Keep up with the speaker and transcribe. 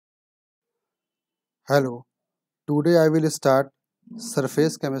Hello, today I will start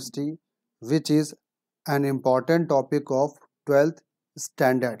surface chemistry, which is an important topic of 12th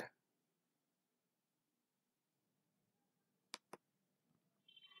standard.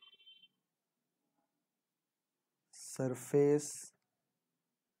 Surface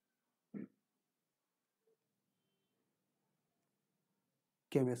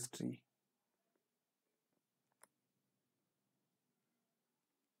chemistry.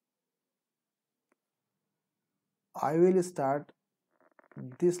 I will start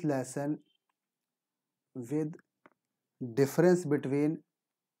this lesson with difference between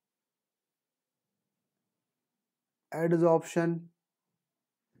adsorption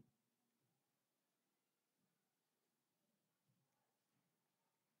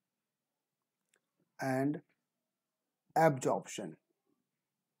and absorption.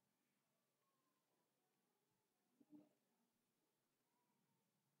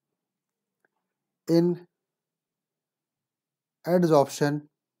 In adsorption,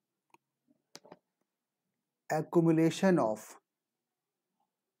 accumulation of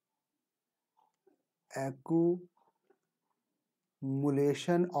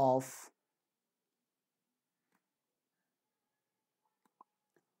accumulation of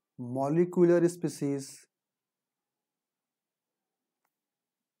molecular species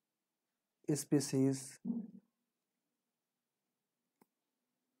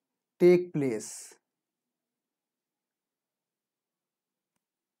take place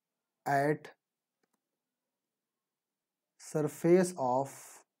at surface of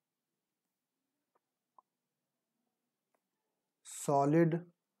solid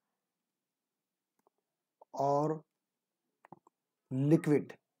or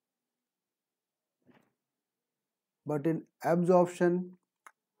liquid, but in absorption,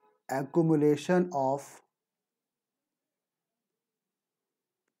 accumulation of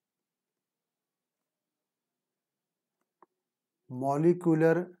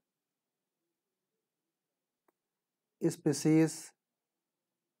molecular species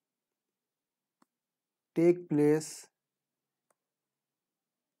take place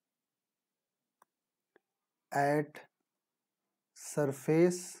at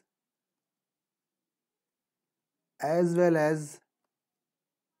surface as well as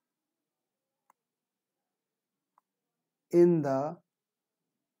in the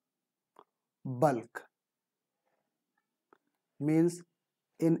bulk. Means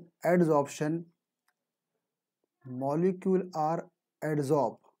in adsorption, molecule are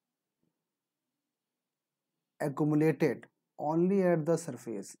adsorbed, accumulated only at the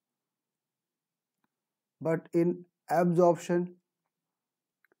surface, but in absorption,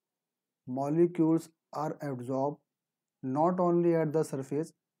 molecules are absorbed not only at the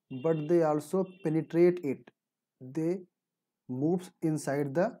surface but they also penetrate it. They moves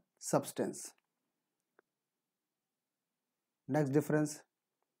inside the substance. Next difference,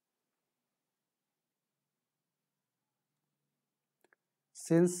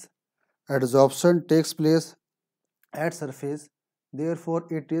 since adsorption takes place at surface, therefore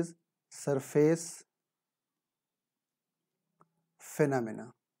it is surface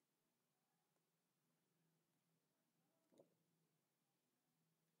phenomena.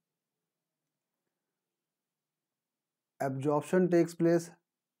 Absorption takes place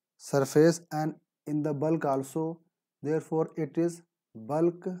surface and in the bulk also, therefore it is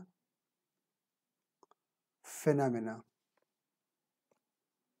bulk phenomena.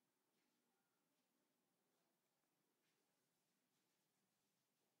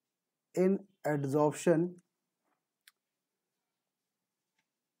 In adsorption,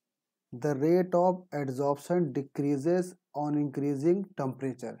 the rate of adsorption decreases on increasing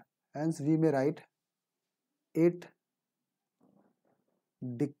temperature. Hence, we may write it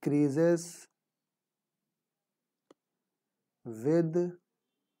decreases with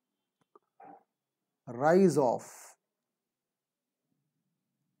rise of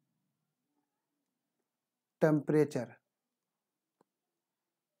temperature.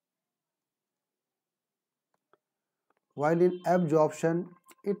 While in absorption,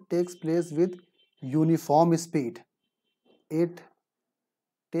 it takes place with uniform speed. It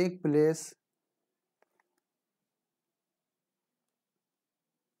take place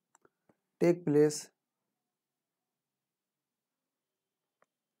take place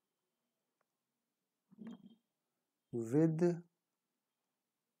with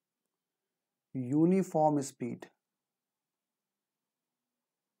uniform speed.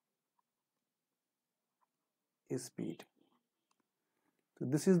 So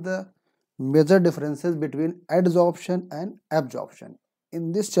this is the major differences between adsorption and absorption.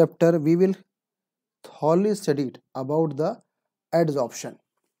 In this chapter, we will thoroughly study about the adsorption.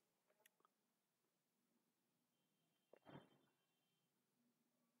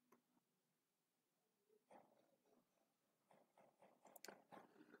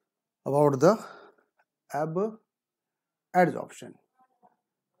 about the absorption.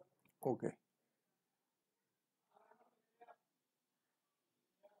 Okay.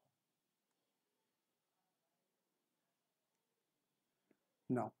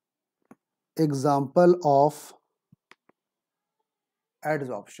 Now, example of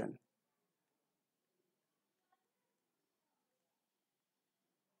adsorption.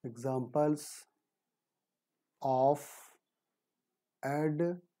 Examples of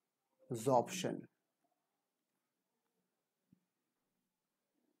adsorption.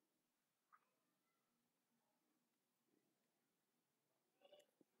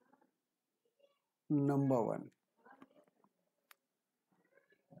 Number one,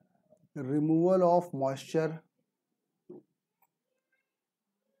 removal of moisture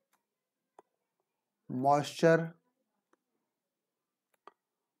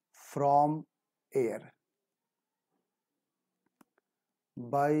from air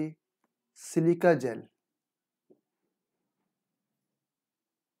by silica gel.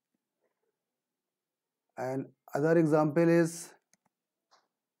 And other example is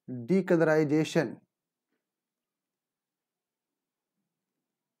decolorization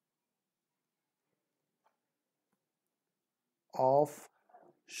of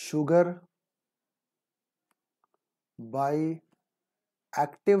sugar by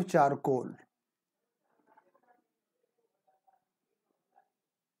active charcoal.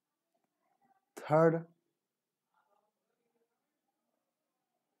 Third,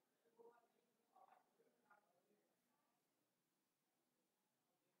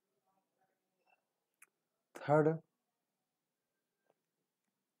 third,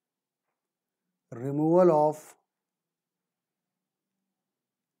 removal of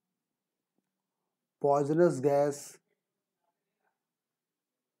poisonous gas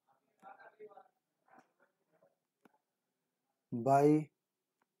by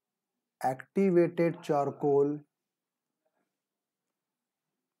activated charcoal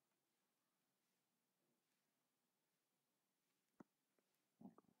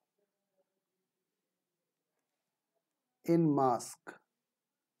in mask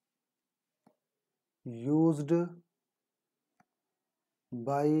used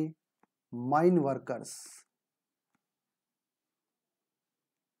by mine workers.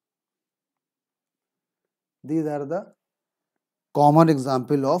 These are the common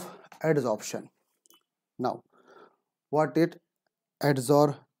example of adsorption. Now, what it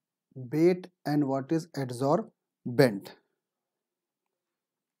adsorbate and what is adsorbent?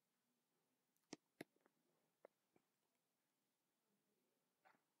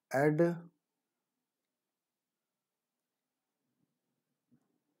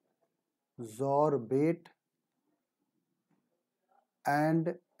 Adsorbate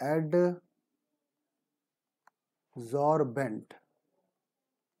and adsorbent.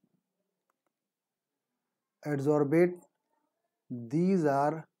 Adsorbate, these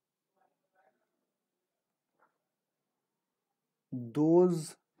are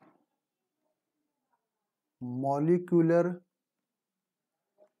those molecular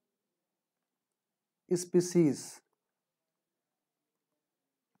species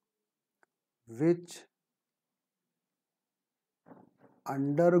which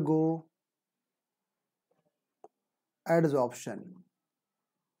undergo adsorption.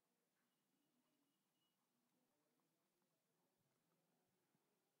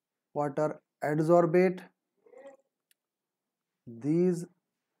 What are adsorbate? These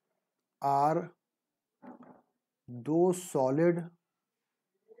are those solid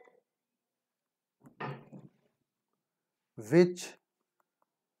which,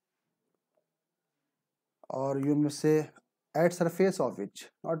 or you may say at surface of which,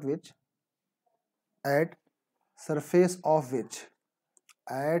 not which, at surface of which,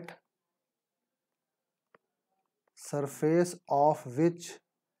 at surface of which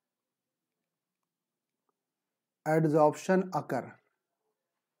adsorption occur.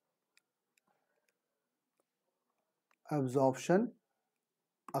 Absorption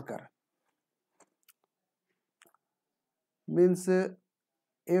occur means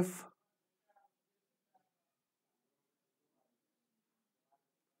if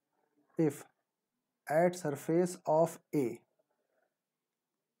if at surface of A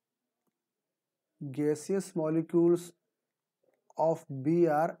gaseous molecules of B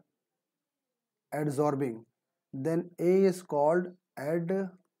are adsorbing, then A is called adsorbent,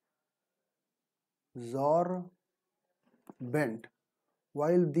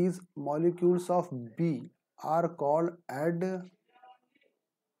 while these molecules of B are called adsorbent.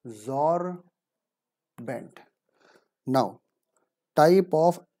 Now, type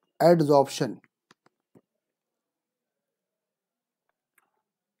of adsorption.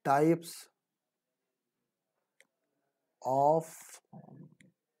 types of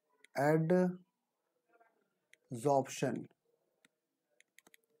adsorption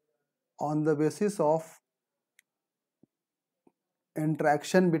on the basis of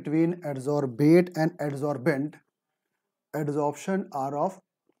interaction between adsorbate and adsorbent. Adsorption are of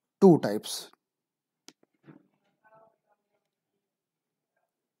two types.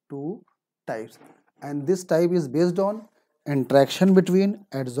 Two types. And this type is based on interaction between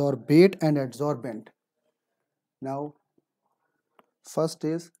adsorbate and adsorbent. Now, first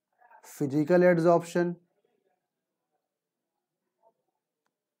is physical adsorption.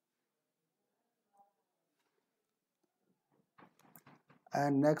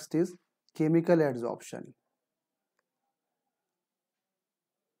 And next is chemical adsorption.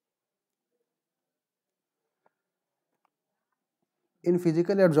 In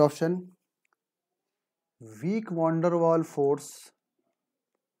physical adsorption, weak van der Waal force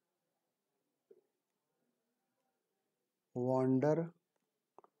van der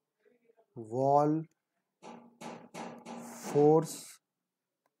Waal force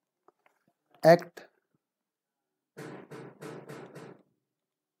act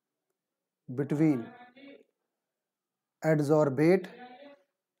between adsorbate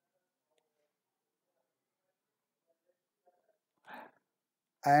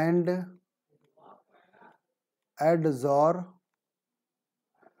and adsorbent.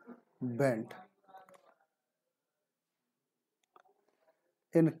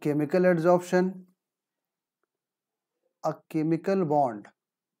 In chemical adsorption, a chemical bond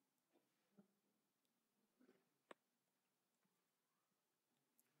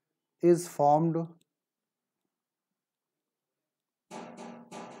is formed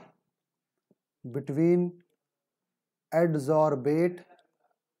between adsorbate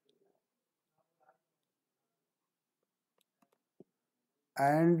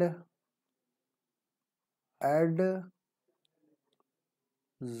and adsorbent.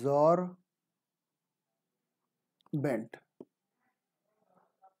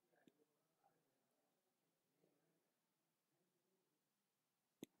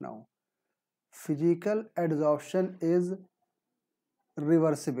 Now, physical adsorption is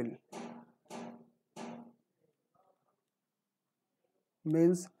reversible,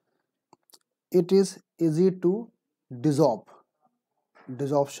 means it is easy to desorb.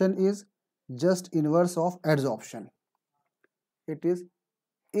 Desorption is just inverse of adsorption. It is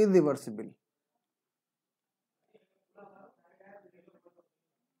irreversible.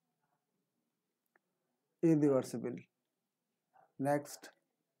 Irreversible. Next,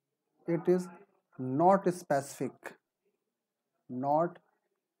 it is not specific. Not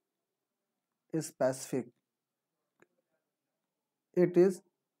specific. It is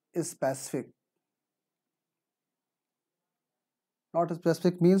specific. Not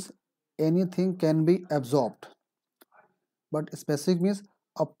specific means anything can be absorbed, but specific means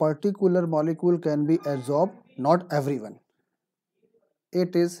a particular molecule can be absorbed, not everyone.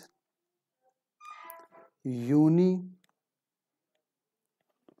 It is uni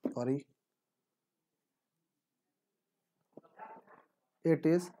sorry it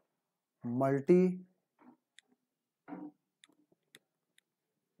is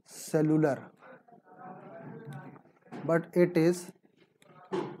multicellular, but it is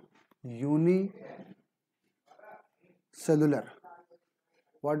unicellular.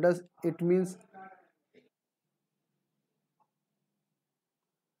 What does it means?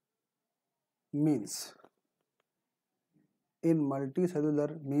 Means in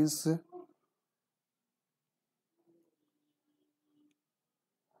multicellular means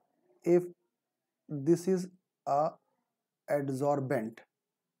if this is a adsorbent,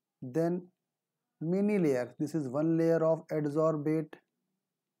 then many layers, this is one layer of adsorbate,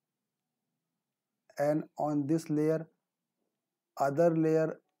 and on this layer other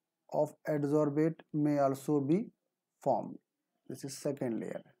layer of adsorbate may also be formed. This is second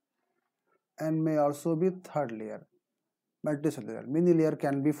layer, and may also be third layer. Multicellular, many layer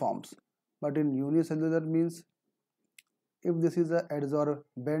can be formed, but in unicellular means if this is a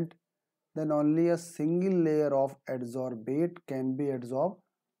adsorbent, then only a single layer of adsorbate can be adsorbed,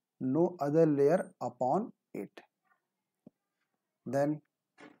 no other layer upon it. Then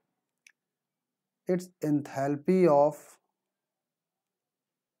its enthalpy of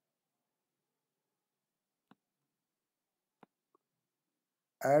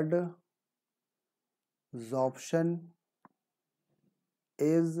adsorption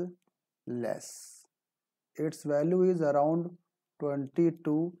is less. Its value is around 20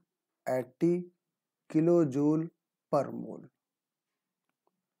 to 80 kilojoule per mole.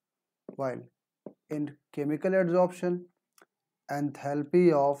 While in chemical adsorption,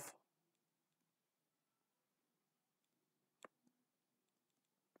 enthalpy of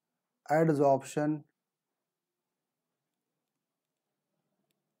adsorption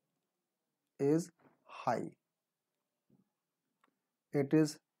is high. It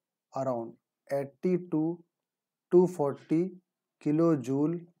is around 80 to 240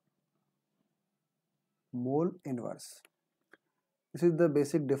 kilojoule mole inverse. This is the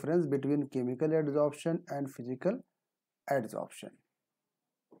basic difference between chemical adsorption and physical adsorption.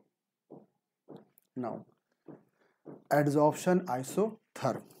 Now, adsorption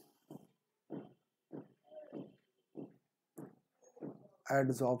isotherm.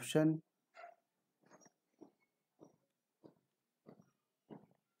 Adsorption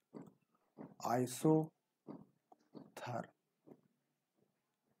isotherm.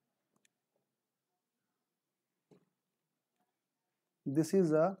 This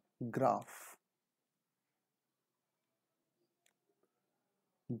is a graph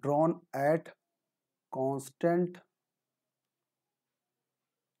drawn at constant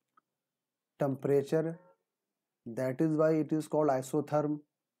temperature. That is why it is called isotherm.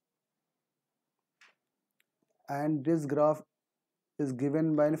 And this graph is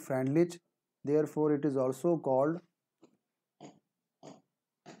given by Freundlich. Therefore, it is also called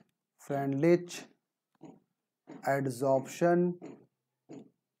Freundlich adsorption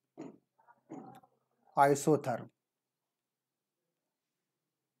isotherm.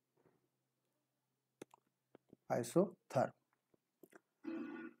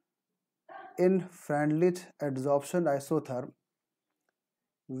 In Freundlich adsorption isotherm,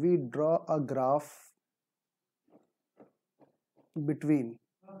 we draw a graph between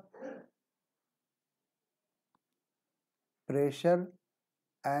pressure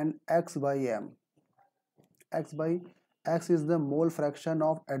and x by m. X is the mole fraction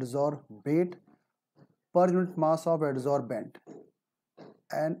of adsorbate per unit mass of adsorbent,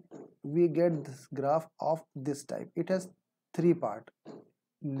 and we get this graph of this type. It has three parts: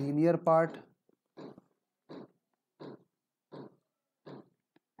 linear part,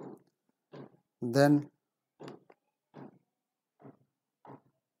 then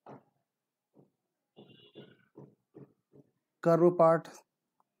curve part,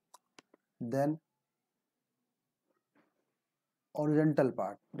 then horizontal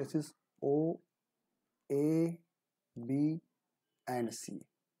part. This is O, A, B and C.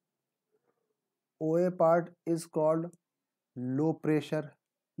 OA part is called low pressure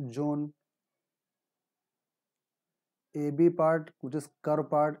zone. AB part, which is curve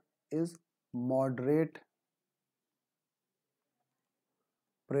part, is moderate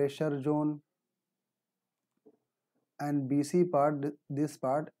pressure zone, and BC part, this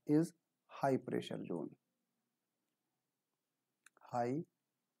part is high pressure zone. High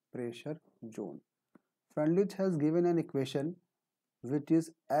pressure zone. Freundlich has given an equation which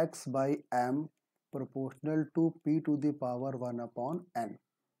is x by m proportional to p to the power 1 upon n,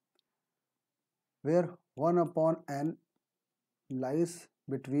 where 1 upon n lies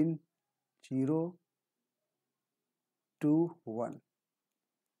between 0 to 1.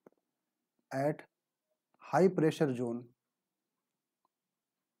 At high pressure zone,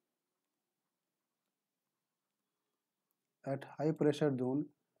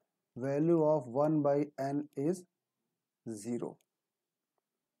 value of 1 by n is 0,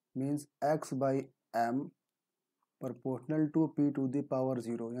 means x by m proportional to p to the power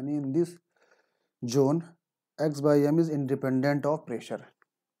 0. Yani in this zone, x by m is independent of pressure.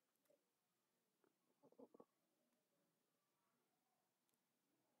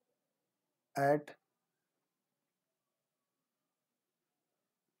 At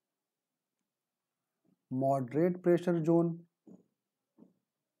moderate pressure zone,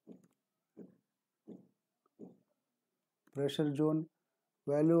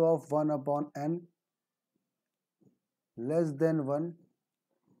 value of 1 upon n less than 1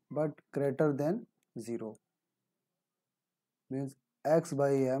 but greater than 0, means x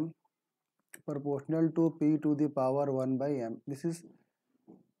by m proportional to p to the power 1 by m. This is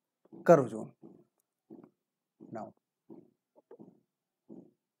curve zone. Now,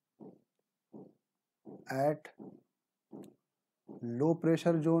 at low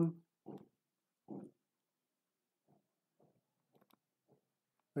pressure zone,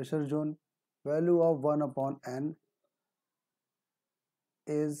 value of 1 upon n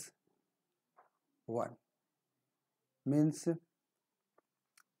is 1, means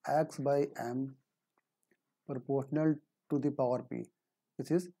x by m proportional to the power p.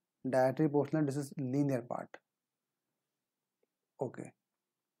 This is dietary proportional, this is linear part. Okay.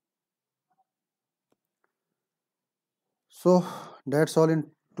 So that's all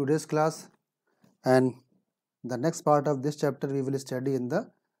in today's class, and The next part of this chapter we will study in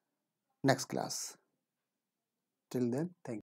the next class. Till then, thank you.